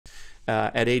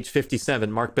at age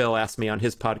 57, Mark Bell asked me on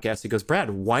his podcast, he goes, Brad,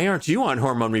 why aren't you on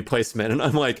hormone replacement? And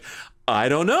I'm like, I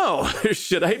don't know.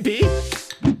 Should I be?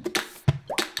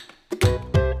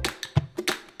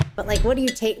 But like, what do you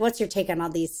take? What's your take on all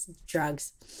these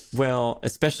drugs? Well,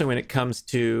 especially when it comes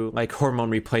to like hormone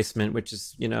replacement, which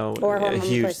is, you know, a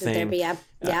huge thing. Therapy,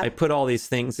 yeah. I put all these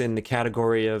things in the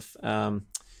category of,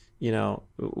 you know,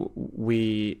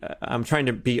 I'm trying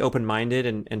to be open-minded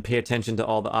and pay attention to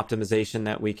all the optimization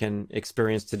that we can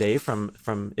experience today from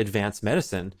advanced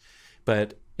medicine.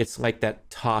 But it's like that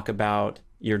talk about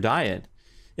your diet.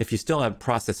 If you still have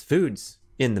processed foods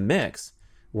in the mix,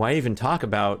 why even talk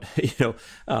about, you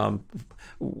know,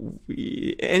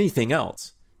 anything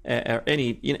else? Or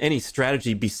any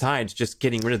strategy besides just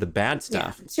getting rid of the bad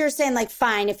stuff. Yeah. So you're saying like,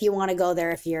 fine, if you want to go there,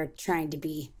 if you're trying to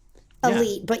be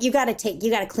elite, but you got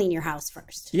to clean your house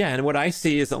first. Yeah. And what I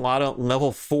see is a lot of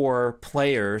level 4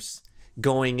 players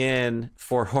going in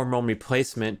for hormone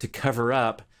replacement to cover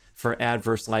up for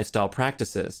adverse lifestyle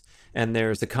practices. And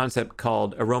there's a concept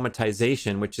called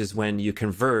aromatization, which is when you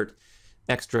convert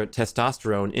extra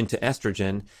testosterone into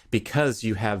estrogen because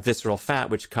you have visceral fat,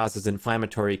 which causes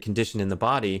inflammatory condition in the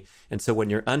body. And so when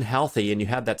you're unhealthy and you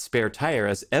have that spare tire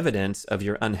as evidence of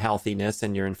your unhealthiness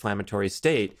and your inflammatory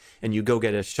state, and you go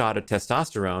get a shot of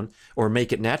testosterone or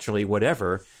make it naturally,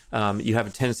 whatever, you have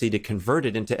a tendency to convert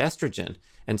it into estrogen.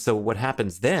 And so what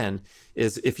happens then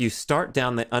is if you start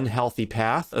down the unhealthy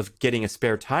path of getting a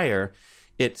spare tire,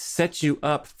 it sets you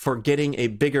up for getting a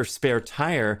bigger spare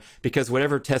tire because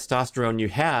whatever testosterone you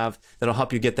have that'll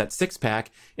help you get that six-pack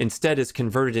instead is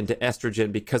converted into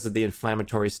estrogen because of the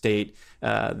inflammatory state.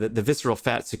 The visceral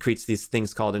fat secretes these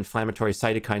things called inflammatory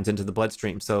cytokines into the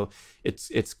bloodstream. So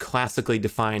it's classically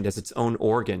defined as its own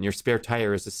organ. Your spare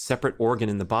tire is a separate organ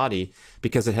in the body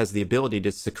because it has the ability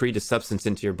to secrete a substance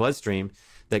into your bloodstream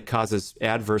that causes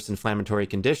adverse inflammatory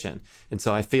condition. And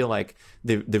so I feel like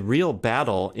the real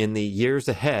battle in the years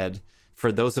ahead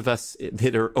for those of us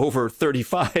that are over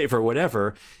 35 or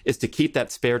whatever is to keep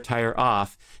that spare tire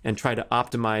off and try to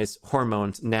optimize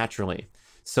hormones naturally.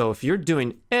 So if you're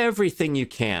doing everything you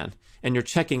can and you're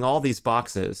checking all these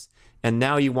boxes and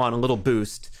now you want a little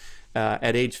boost,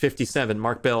 at age 57,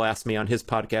 Mark Bell asked me on his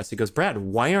podcast, he goes, Brad,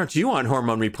 why aren't you on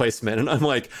hormone replacement? And I'm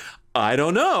like, I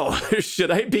don't know. Should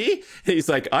I be? He's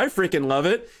like, I freaking love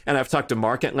it. And I've talked to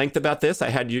Mark at length about this.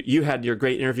 You had your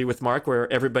great interview with Mark where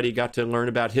everybody got to learn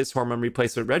about his hormone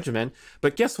replacement regimen.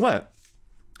 But guess what?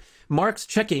 Mark's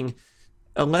checking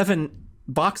 11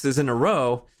 boxes in a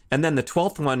row. And then the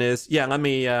 12th one is, yeah, let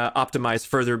me optimize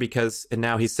further because and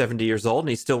now he's 70 years old and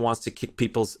he still wants to kick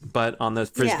people's butt on the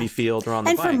Frisbee field or on the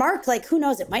bike. And for Mark, like, who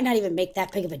knows? It might not even make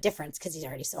that big of a difference because he's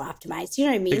already so optimized. You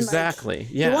know what I mean? Exactly. Like,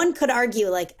 yeah. One could argue,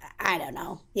 like, I don't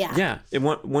know. Yeah. Yeah.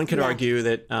 One could argue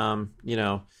that, you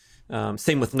know,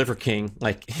 same with Liver King.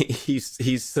 Like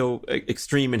he's so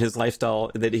extreme in his lifestyle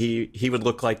that he would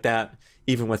look like that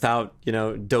even without, you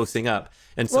know, dosing up.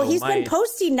 And so he's been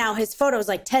posting now his photos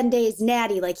like 10 days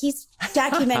natty. Like he's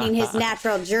documenting his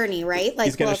natural journey, right? Like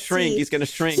he's going to shrink. He's going to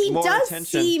shrink. He more does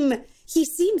attention. He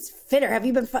seems fitter. Have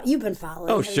you been? You've been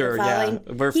following? Oh, sure. Yeah,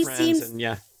 we're friends. Seems and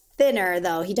yeah. Thinner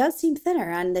though. He does seem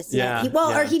thinner on this. Yeah.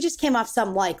 Or he just came off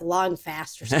some like long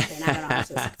fast or something. I don't know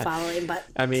if it was following, but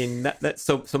I mean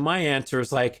so my answer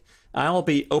is like I'll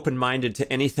be open-minded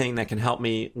to anything that can help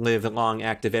me live a long,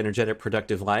 active, energetic,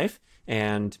 productive life.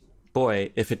 And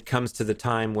boy, if it comes to the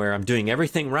time where I'm doing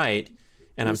everything right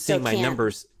and I'm seeing my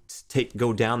numbers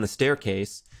go down the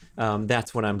staircase,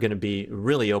 that's when I'm going to be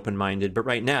really open-minded. But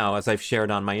right now, as I've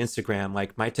shared on my Instagram,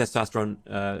 like my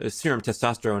testosterone, serum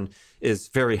testosterone is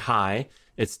very high.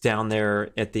 It's down there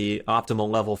at the optimal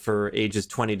level for ages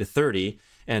 20 to 30.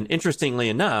 And interestingly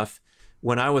enough,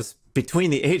 when I was between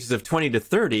the ages of 20 to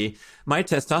 30, my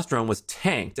testosterone was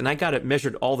tanked. And I got it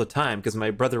measured all the time because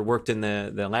my brother worked in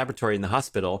the laboratory in the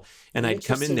hospital. And I'd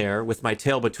come in there with my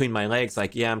tail between my legs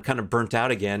like, yeah, I'm kind of burnt out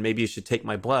again. Maybe you should take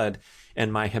my blood.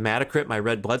 And my hematocrit, my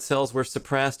red blood cells were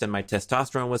suppressed and my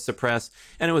testosterone was suppressed.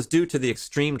 And it was due to the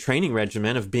extreme training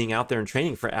regimen of being out there and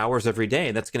training for hours every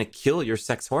day. That's going to kill your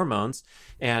sex hormones.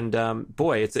 And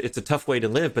boy, it's a tough way to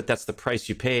live, but that's the price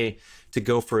you pay to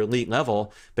go for elite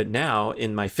level. But now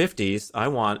in my 50s, I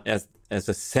want as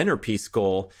a centerpiece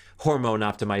goal, hormone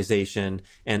optimization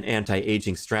and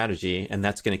anti-aging strategy. And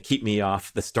that's going to keep me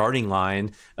off the starting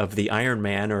line of the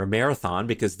Ironman or a marathon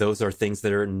because those are things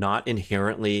that are not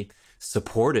inherently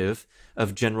supportive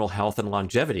of general health and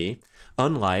longevity,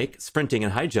 unlike sprinting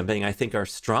and high jumping, I think are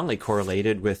strongly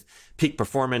correlated with peak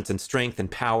performance and strength and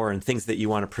power and things that you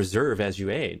want to preserve as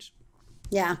you age.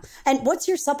 Yeah. And what's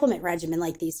your supplement regimen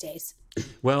like these days?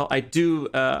 Well, I do.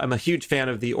 I'm a huge fan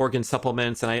of the organ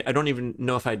supplements, and I don't even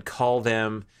know if I'd call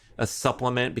them a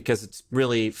supplement because it's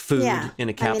really food in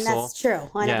a capsule. I mean, that's true.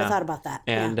 I never thought about that.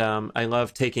 And I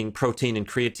love taking protein and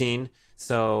creatine.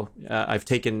 So I've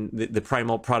taken the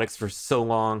Primal products for so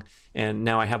long, and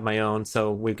now I have my own,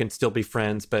 so we can still be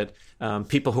friends. But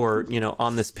people who are,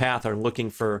 on this path are looking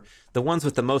for the ones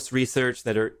with the most research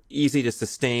that are easy to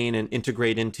sustain and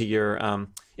integrate into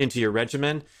your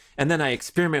regimen. And then I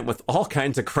experiment with all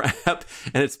kinds of crap,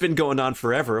 and it's been going on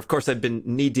forever. Of course, I've been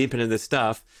knee deep into this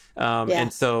stuff.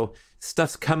 And so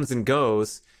stuff comes and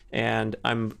goes, and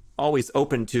I'm always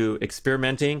open to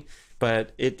experimenting.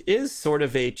 But it is sort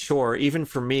of a chore, even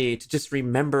for me, to just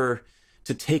remember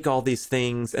to take all these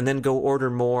things and then go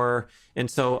order more. And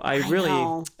so I really,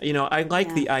 I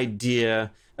like the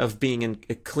idea of being in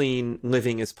a clean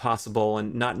living as possible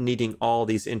and not needing all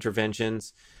these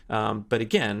interventions. But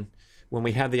again, when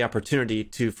we have the opportunity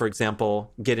to, for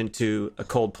example, get into a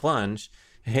cold plunge,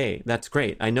 hey, that's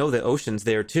great. I know the ocean's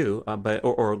there too,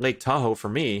 or Lake Tahoe for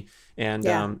me. And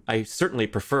I certainly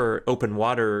prefer open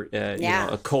water,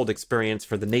 a cold experience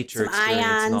for the nature experience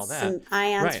and all that. Some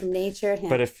ions from nature. Yeah.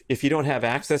 But if you don't have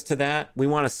access to that, we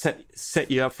want to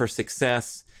set you up for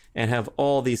success and have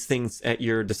all these things at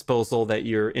your disposal that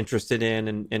you're interested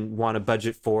in and want to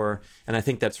budget for. And I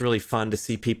think that's really fun to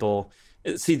see people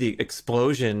see the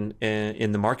explosion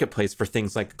in the marketplace for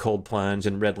things like cold plunge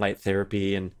and red light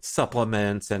therapy and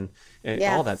supplements and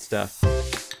all that stuff.